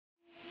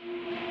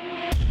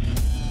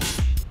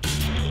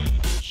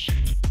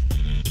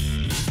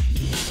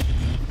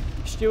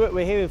Stuart,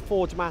 we're here in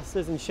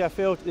Forgemasters in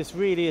Sheffield. This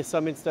really is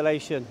some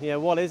installation.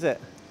 What is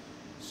it?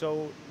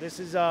 So this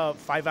is a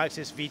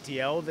 5-axis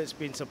VTL that's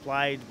been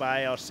supplied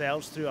by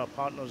ourselves through our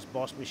partners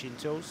Bost Machine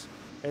Tools.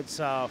 It's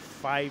a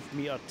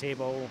 5-meter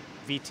table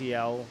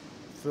VTL,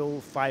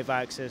 full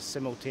 5-axis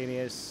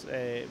simultaneous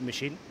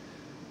machine.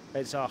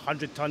 It's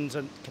 100 tons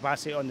of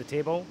capacity on the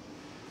table.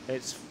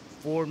 It's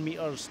 4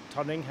 meters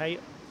turning height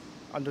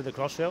under the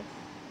crossrail,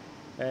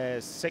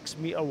 6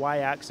 meter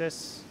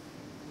Y-axis,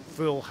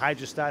 full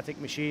hydrostatic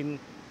machine,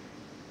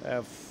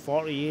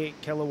 48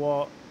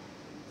 kilowatt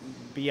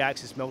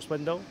B-axis mill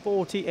spindle.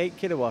 48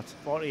 kilowatts?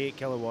 48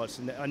 kilowatts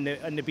on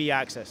the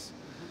B-axis.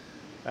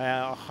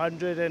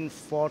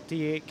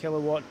 148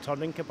 kilowatt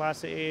turning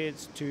capacity.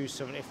 It's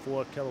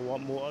 274 kilowatt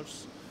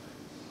motors.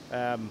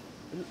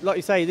 Like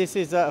you say, this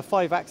is a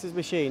 5-axis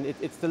machine.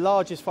 It's the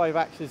largest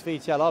 5-axis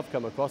VTL I've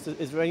come across.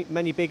 Is there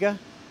many bigger?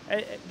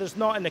 There's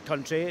not in the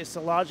country. It's the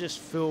largest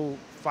full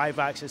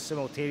 5-axis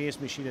simultaneous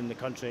machine in the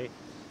country.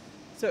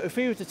 So if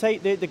we were to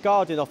take the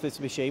guarding off this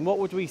machine, what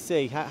would we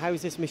see? How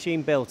is this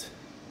machine built?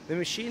 The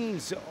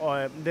machines,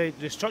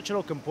 the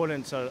structural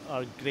components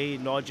are grey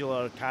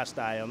nodular cast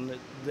iron.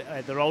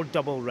 They're all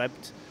double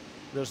ribbed.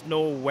 There's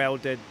no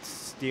welded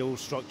steel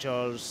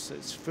structures.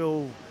 It's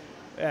full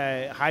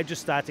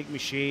hydrostatic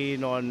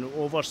machine on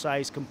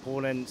oversized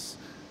components.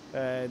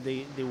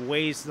 The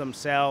ways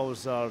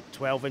themselves are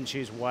 12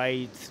 inches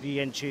wide,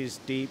 3 inches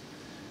deep.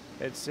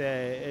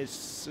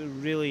 It's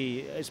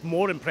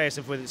more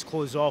impressive when it's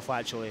closed off,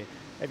 actually.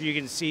 If you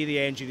can see the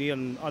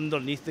engineering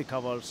underneath the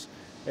covers,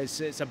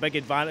 it's a big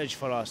advantage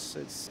for us.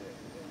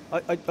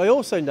 I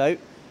also note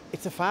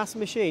it's a fast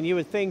machine. You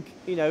would think,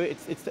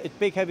 it's a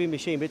big heavy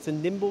machine, but it's a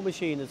nimble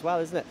machine as well,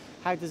 isn't it?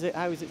 How is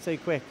it so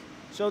quick?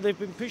 So they've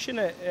been pushing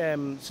it,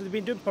 so they've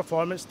been doing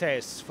performance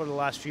tests for the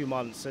last few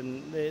months,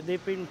 and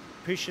they've been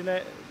pushing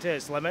it to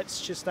its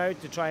limits just now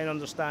to try and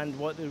understand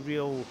what the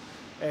real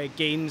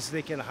gains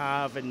they can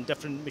have in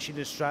different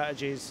machining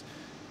strategies.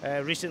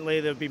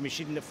 Recently they've been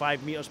machining at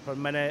 5 meters per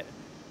minute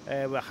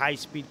with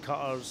high-speed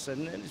cutters,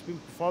 and it's been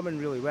performing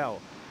really well.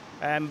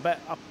 But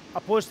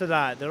opposed to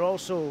that, they're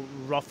also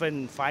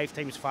roughing 5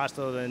 times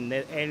faster than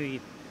any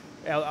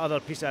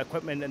other piece of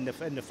equipment in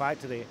the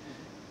factory.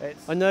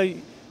 I know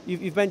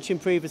you've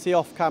mentioned previously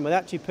off camera, they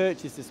actually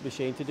purchased this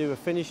machine to do a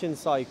finishing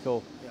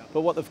cycle,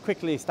 but what they've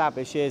quickly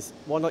established is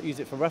why not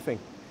use it for roughing?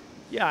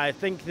 Yeah, I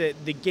think that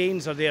the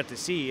gains are there to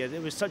see.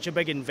 It was such a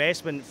big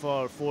investment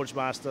for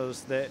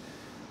Forgemasters that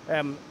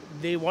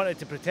they wanted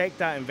to protect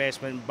that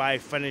investment by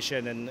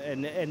finishing.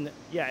 And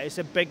yeah, it's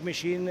a big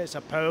machine, it's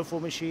a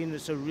powerful machine,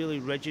 it's a really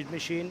rigid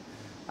machine,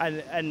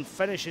 and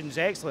finishing's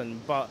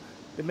excellent. But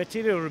the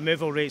material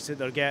removal rates that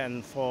they're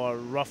getting for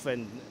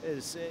roughing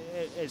it's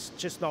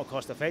just not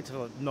cost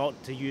effective not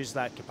to use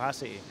that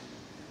capacity.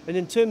 And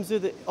in terms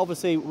of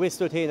obviously we're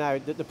stood here now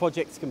that the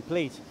project's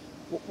complete.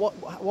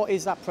 What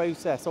is that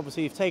process?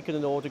 Obviously you've taken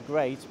an order,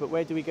 great, but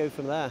where do we go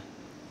from there?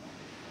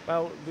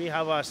 Well, we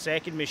have a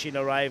second machine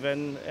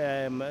arriving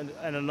and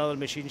another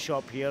machine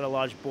shop here, a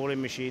large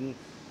boring machine.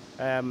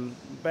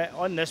 But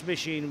on this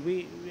machine,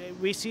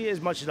 we see it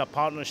as much as a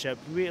partnership.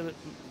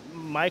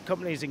 My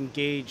company is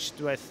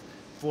engaged with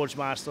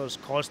Forgemasters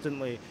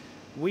constantly.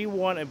 We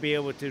want to be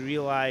able to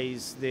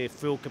realise the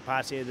full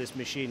capacity of this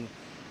machine.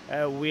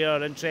 We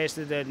are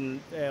interested in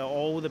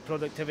all the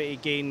productivity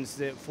gains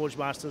that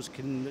Forgemasters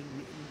can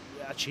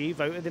achieve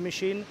out of the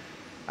machine,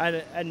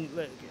 and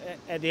look,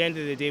 at the end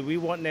of the day, we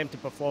want them to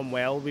perform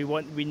well.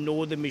 We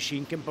know the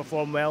machine can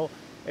perform well.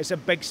 It's a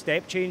big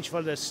step change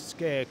for this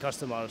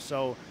customer.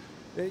 So,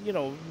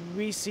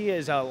 we see it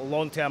as a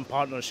long-term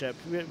partnership.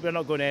 We're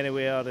not going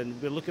anywhere,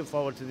 and we're looking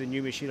forward to the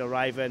new machine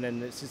arriving,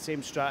 and it's the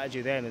same strategy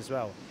then as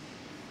well.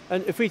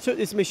 And if we took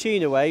this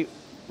machine away,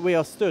 we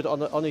are stood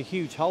on a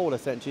huge hole,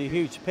 essentially, a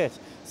huge pit.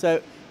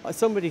 So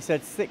somebody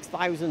said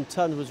 6,000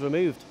 tonnes was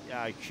removed.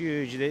 Yeah,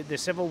 huge. The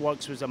civil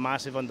works was a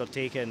massive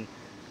undertaking.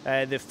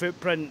 The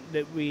footprint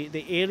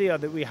the area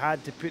that we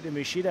had to put the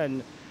machine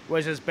in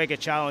was as big a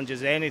challenge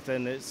as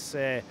anything.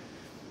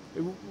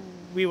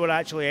 We were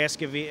actually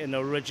excavating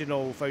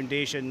original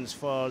foundations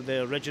for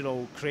the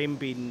original crane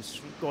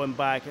beams going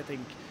back, I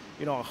think,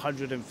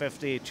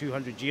 150,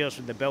 200 years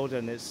from the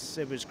building.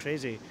 It was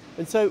crazy.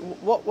 And so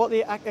what are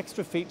the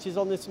extra features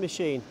on this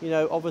machine?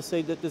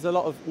 Obviously there's a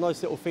lot of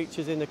nice little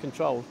features in the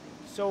control.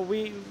 So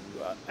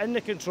in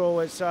the control,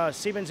 it's a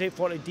Siemens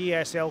 840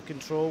 DSL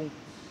control.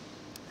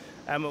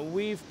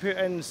 We've put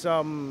in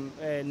some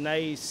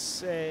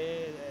nice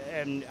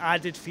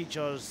added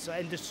features,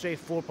 Industry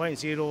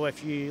 4.0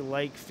 if you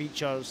like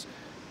features,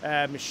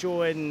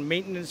 showing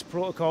maintenance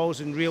protocols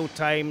in real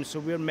time.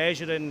 So we're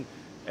measuring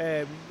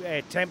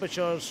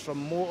temperatures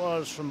from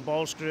motors, from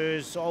ball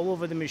screws, all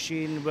over the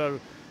machine. We're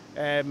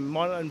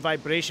monitoring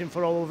vibration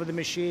for all over the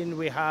machine.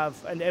 We have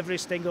in every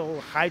single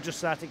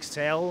hydrostatic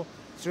cell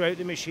throughout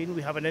the machine,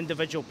 we have an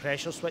individual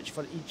pressure switch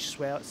for each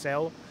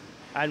cell,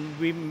 and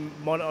we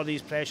monitor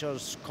these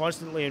pressures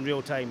constantly in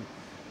real time.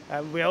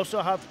 We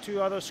also have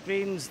 2 other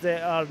screens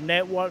that are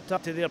networked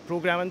up to their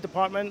programming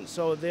department,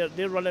 so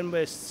they're running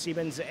with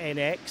Siemens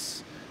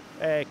NX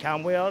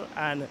camware,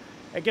 and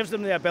it gives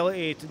them the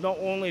ability to not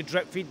only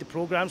drip feed the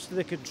programs to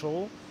the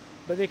control,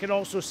 but they can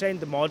also send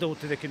the model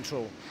to the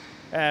control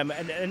and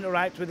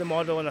interact with the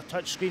model in a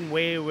touchscreen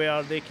way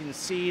where they can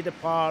see the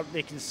part,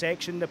 they can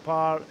section the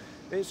part.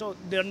 So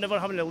they're never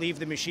having to leave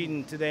the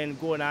machine to then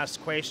go and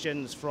ask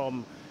questions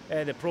from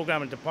the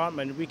programming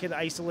department. We can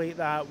isolate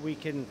that, we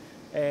can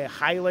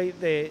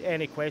highlight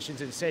any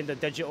questions and send a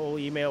digital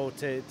email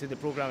to the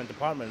programming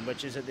department,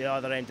 which is at the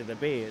other end of the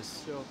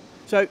base. Sure.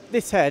 So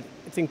this head,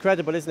 it's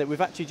incredible, isn't it?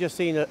 We've actually just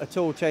seen a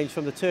tool change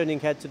from the turning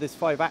head to this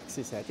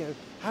 5-axis head. You know,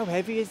 how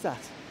heavy is that?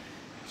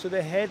 So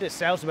the head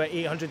itself is about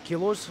 800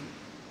 kilos.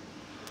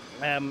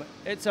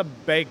 It's a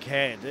big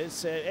head.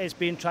 It's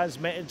being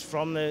transmitted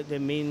from the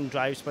main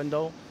drive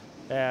spindle.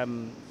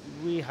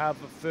 We have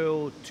a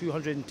full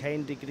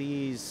 210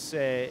 degrees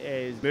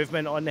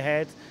movement on the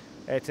head.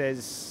 It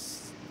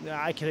is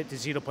accurate to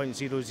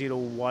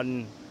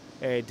 0.001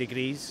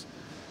 degrees.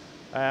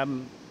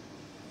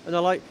 And I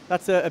like,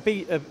 that's a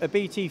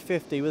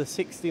BT50 with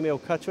a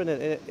 60mm cutter in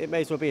it. It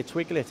may as well be a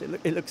twiglet.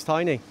 It looks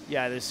tiny.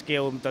 Yeah, the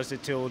scale does the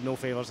tool no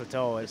favours at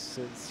all. It's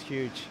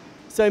huge.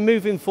 So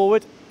moving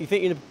forward, you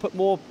think you're going to put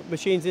more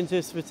machines into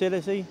this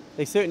facility?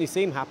 They certainly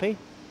seem happy.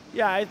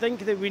 Yeah, I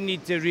think that we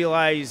need to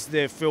realise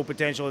the full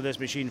potential of this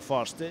machine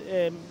first.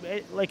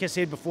 Like I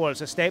said before, it's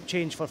a step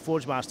change for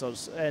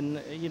Forgemasters,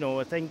 and you know,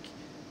 I think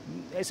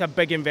it's a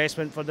big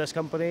investment for this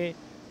company.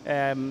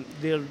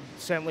 They're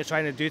certainly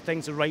trying to do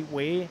things the right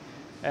way.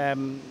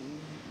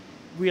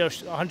 We are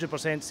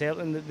 100%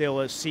 certain that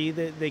they'll see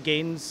the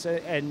gains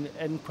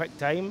in quick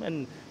time,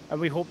 and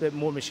we hope that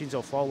more machines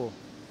will follow.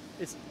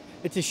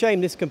 It's a shame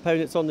this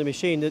component's on the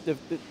machine. That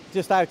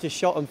just out of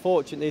shot,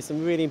 unfortunately,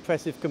 some really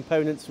impressive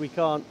components we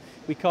can't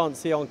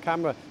see on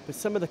camera. But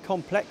some of the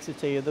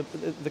complexity of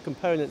the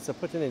components they're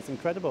putting in is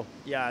incredible.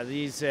 Yeah,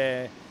 these.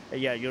 Yeah,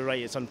 you're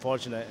right. It's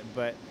unfortunate,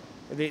 but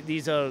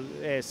these are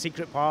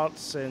secret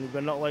parts, and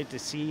we're not allowed to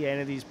see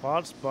any of these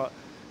parts. But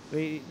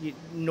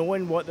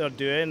knowing what they're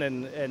doing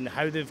and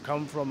how they've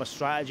come from a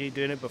strategy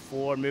doing it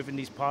before, moving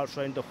these parts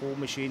around the whole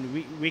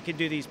machine, we can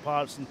do these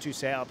parts in 2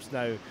 setups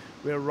now.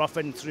 We're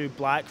roughing through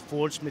black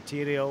forged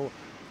material,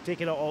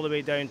 taking it all the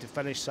way down to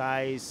finished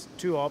size,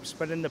 2 up,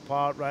 spinning the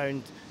part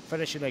round,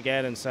 finishing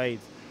again inside.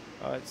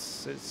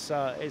 It's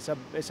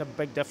a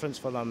big difference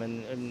for them,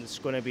 and it's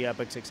going to be a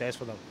big success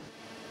for them.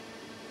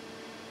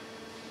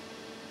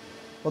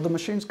 Well, the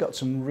machine's got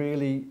some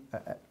really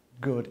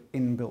good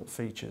inbuilt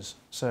features.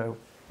 So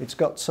it's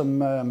got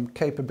some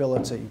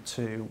capability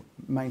to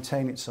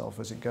maintain itself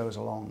as it goes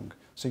along.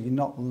 So you're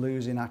not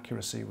losing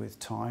accuracy with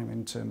time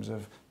in terms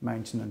of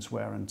maintenance,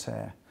 wear and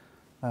tear.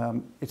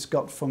 It's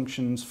got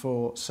functions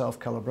for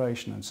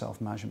self-calibration and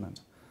self-measurement.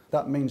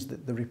 That means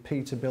that the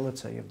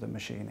repeatability of the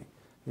machining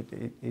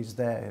it is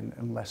there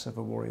and less of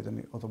a worry than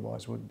it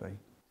otherwise would be.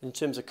 In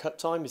terms of cut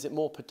time, is it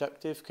more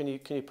productive? Can you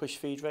push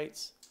feed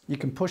rates? You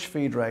can push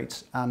feed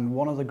rates, and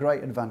one of the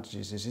great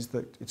advantages is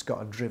that it's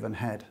got a driven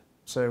head.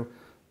 So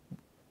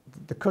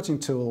the cutting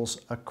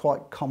tools are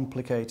quite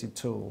complicated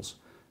tools,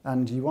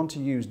 and you want to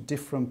use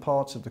different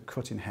parts of the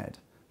cutting head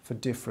for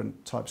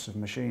different types of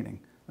machining.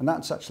 And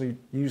that's actually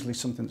usually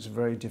something that's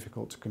very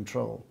difficult to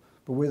control.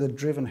 But with a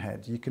driven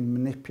head, you can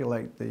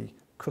manipulate the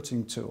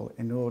cutting tool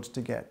in order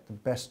to get the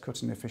best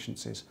cutting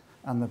efficiencies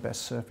and the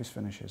best surface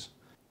finishes.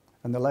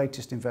 And the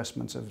latest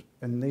investments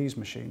in these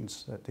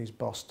machines, these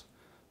Bost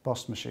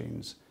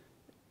machines,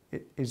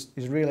 is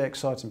really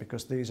exciting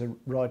because these are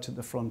right at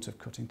the front of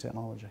cutting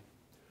technology.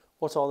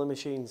 What are the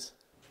machines?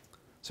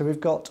 So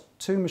we've got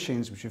 2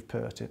 machines which we've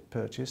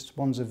purchased.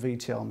 One's a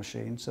VTL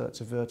machine, so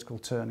it's a vertical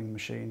turning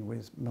machine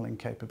with milling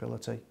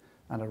capability,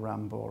 and a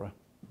ram borer.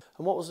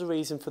 And what was the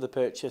reason for the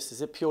purchase?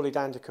 Is it purely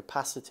down to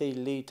capacity,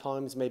 lead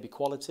times, maybe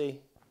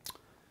quality?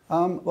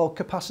 Well,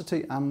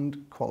 capacity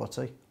and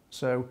quality.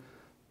 So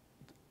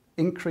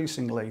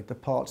increasingly, the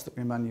parts that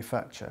we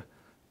manufacture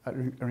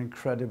are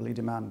incredibly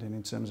demanding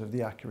in terms of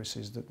the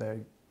accuracies that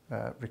they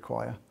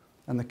require.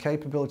 And the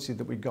capability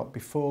that we got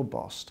before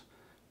Bost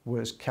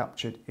was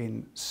captured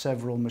in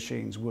several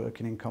machines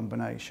working in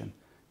combination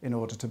in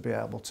order to be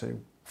able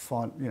to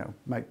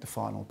make the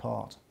final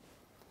part.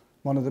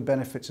 One of the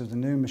benefits of the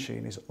new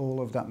machine is all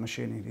of that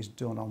machining is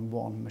done on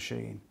one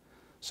machine.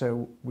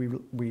 So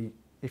we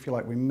if you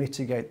like, we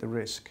mitigate the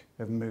risk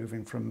of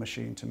moving from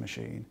machine to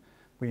machine.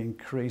 We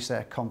increase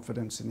our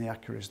confidence in the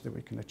accuracy that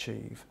we can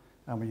achieve,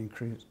 and we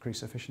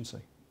increase efficiency.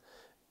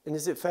 And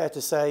is it fair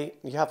to say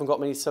you haven't got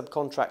many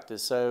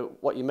subcontractors, so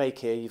what you make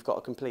here you've got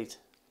to complete?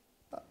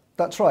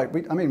 That's right.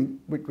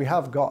 We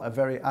have got a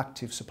very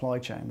active supply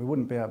chain. We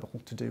wouldn't be able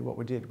to do what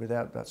we did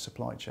without that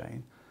supply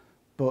chain.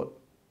 But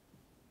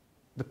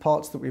the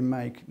parts that we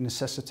make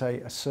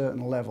necessitate a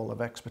certain level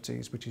of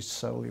expertise which is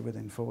solely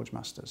within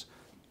Forgemasters.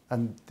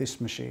 And this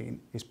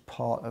machine is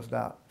part of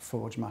that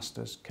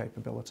Forgemasters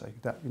capability.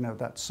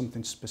 That's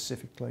something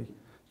specifically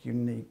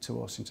unique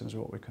to us in terms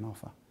of what we can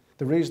offer.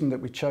 The reason that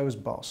we chose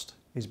Bost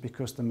is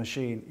because the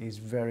machine is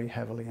very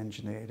heavily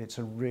engineered. It's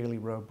a really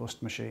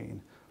robust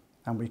machine,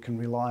 and we can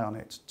rely on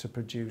it to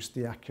produce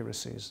the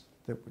accuracies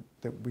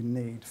that we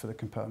need for the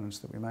components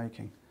that we're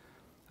making.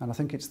 And I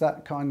think it's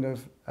that kind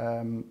of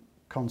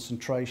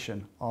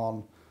concentration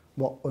on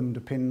what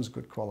underpins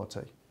good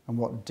quality and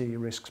what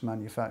de-risks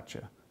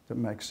manufacture that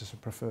makes us a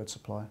preferred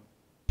supplier.